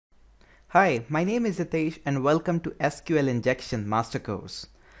Hi, my name is Hitesh and welcome to SQL Injection Master Course.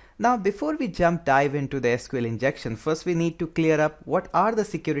 Now before we dive into the SQL injection, first we need to clear up what are the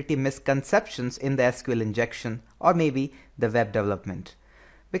security misconceptions in the SQL injection or maybe the web development.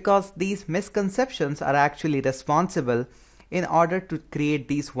 Because these misconceptions are actually responsible in order to create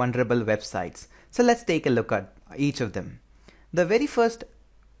these vulnerable websites. So let's take a look at each of them. The very first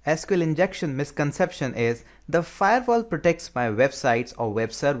SQL injection misconception is the firewall protects my websites or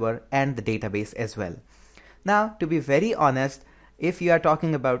web server and the database as well. Now, to be very honest, if you are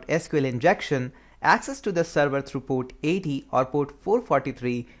talking about SQL injection, access to the server through port 80 or port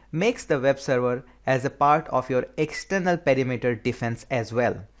 443 makes the web server as a part of your external perimeter defense as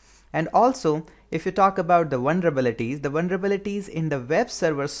well. And also, if you talk about the vulnerabilities in the web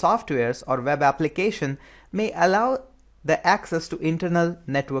server softwares or web application may allow the access to internal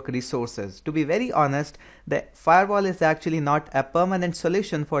network resources. To be very honest, the firewall is actually not a permanent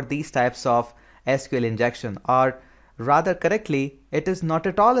solution for these types of SQL injection, or rather correctly, it is not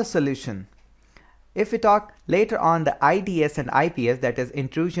at all a solution. If we talk later on the IDS and IPS, that is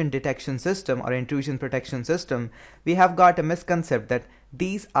intrusion detection system or intrusion protection system, we have got a misconception that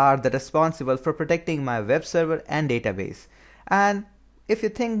these are the responsible for protecting my web server and database. And if you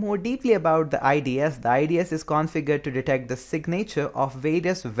think more deeply about the IDS is configured to detect the signature of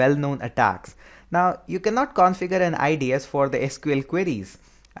various well-known attacks. Now, you cannot configure an IDS for the SQL queries,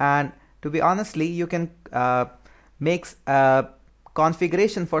 and to be honestly, you can make a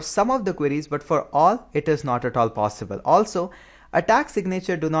configuration for some of the queries, but for all, it is not at all possible. Also, attack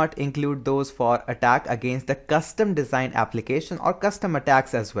signature do not include those for attack against the custom design application or custom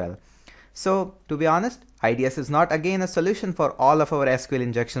attacks as well. So, to be honest, IDS is not again a solution for all of our SQL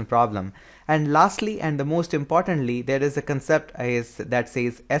injection problem. And lastly, and the most importantly, there is a concept that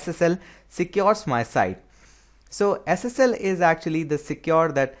says SSL secures my site. So SSL is actually the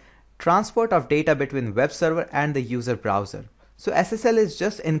secure that transport of data between web server and the user browser. So SSL is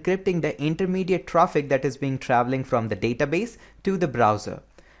just encrypting the intermediate traffic that is being traveling from the database to the browser.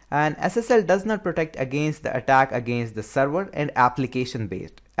 And SSL does not protect against the attack against the server and application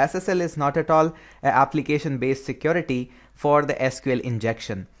based. SSL is not at all an application based security for the SQL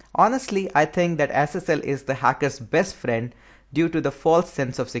injection. Honestly, I think that SSL is the hacker's best friend due to the false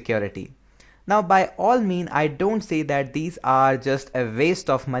sense of security. Now, by all means, I don't say that these are just a waste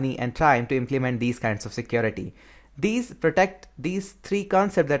of money and time to implement these kinds of security. These three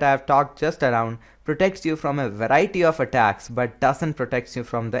concepts that I have talked just around protects you from a variety of attacks but doesn't protect you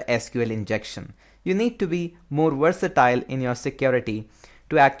from the SQL injection. You need to be more versatile in your security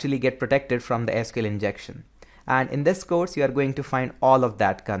to actually get protected from the SQL injection. And in this course, you are going to find all of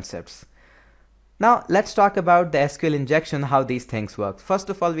that concepts. Now let's talk about the SQL injection, how these things work. First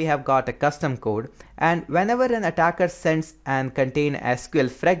of all, we have got a custom code, and whenever an attacker sends and contain SQL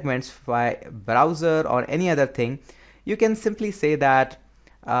fragments via browser or any other thing, you can simply say that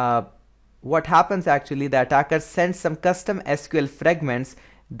what happens actually, the attacker sends some custom SQL fragments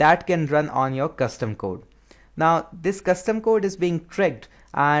that can run on your custom code. Now this custom code is being tricked,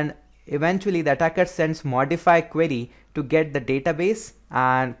 and eventually the attacker sends modify query to get the database,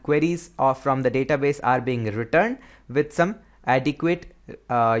 and queries from the database are being returned with some adequate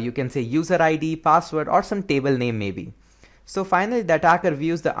you can say user ID, password, or some table name maybe. So finally the attacker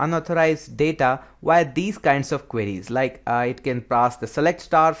views the unauthorized data via these kinds of queries, like it can pass the select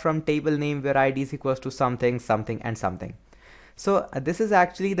star from table name where ID is equals to something, something, and something. So this is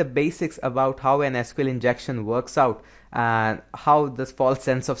actually the basics about how an SQL injection works out and how this false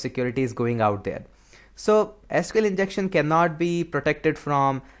sense of security is going out there. So SQL injection cannot be protected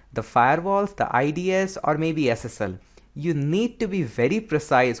from the firewalls, the IDS, or maybe SSL. You need to be very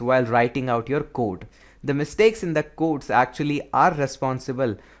precise while writing out your code. The mistakes in the codes actually are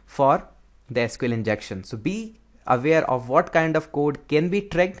responsible for the SQL injection. So be aware of what kind of code can be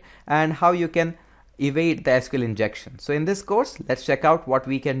tricked and how you can evade the SQL injection. So in this course, let's check out what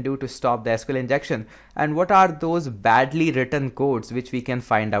we can do to stop the SQL injection and what are those badly written codes which we can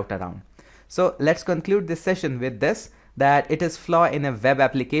find out around. So let's conclude this session with this, that it is flaw in a web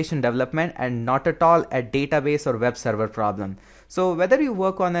application development and not at all a database or web server problem. So whether you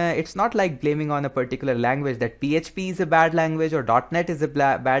work on it's not like blaming on a particular language that PHP is a bad language or .NET is a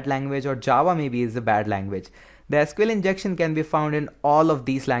bad language or Java maybe is a bad language. The SQL injection can be found in all of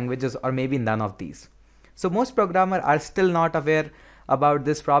these languages or maybe none of these. So most programmers are still not aware about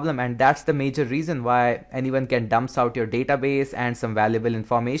this problem, and that's the major reason why anyone can dump out your database and some valuable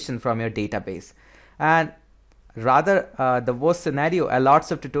information from your database. And rather the worst scenario,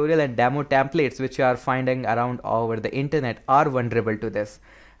 lots of tutorial and demo templates which you are finding around over the internet are vulnerable to this.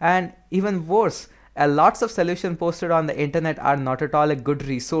 And even worse, Lots of solutions posted on the internet are not at all a good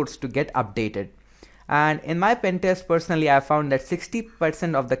resource to get updated. And in my pen test, personally, I found that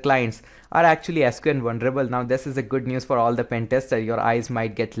 60% of the clients are actually SQL vulnerable. Now, this is a good news for all the pen testers. Your eyes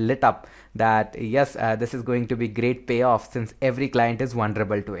might get lit up that yes, this is going to be great payoff since every client is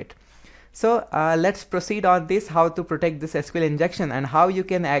vulnerable to it. So let's proceed on this, how to protect this SQL injection and how you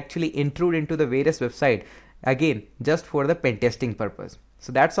can actually intrude into the various website, again, just for the pen testing purpose.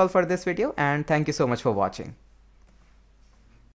 So that's all for this video, and thank you so much for watching.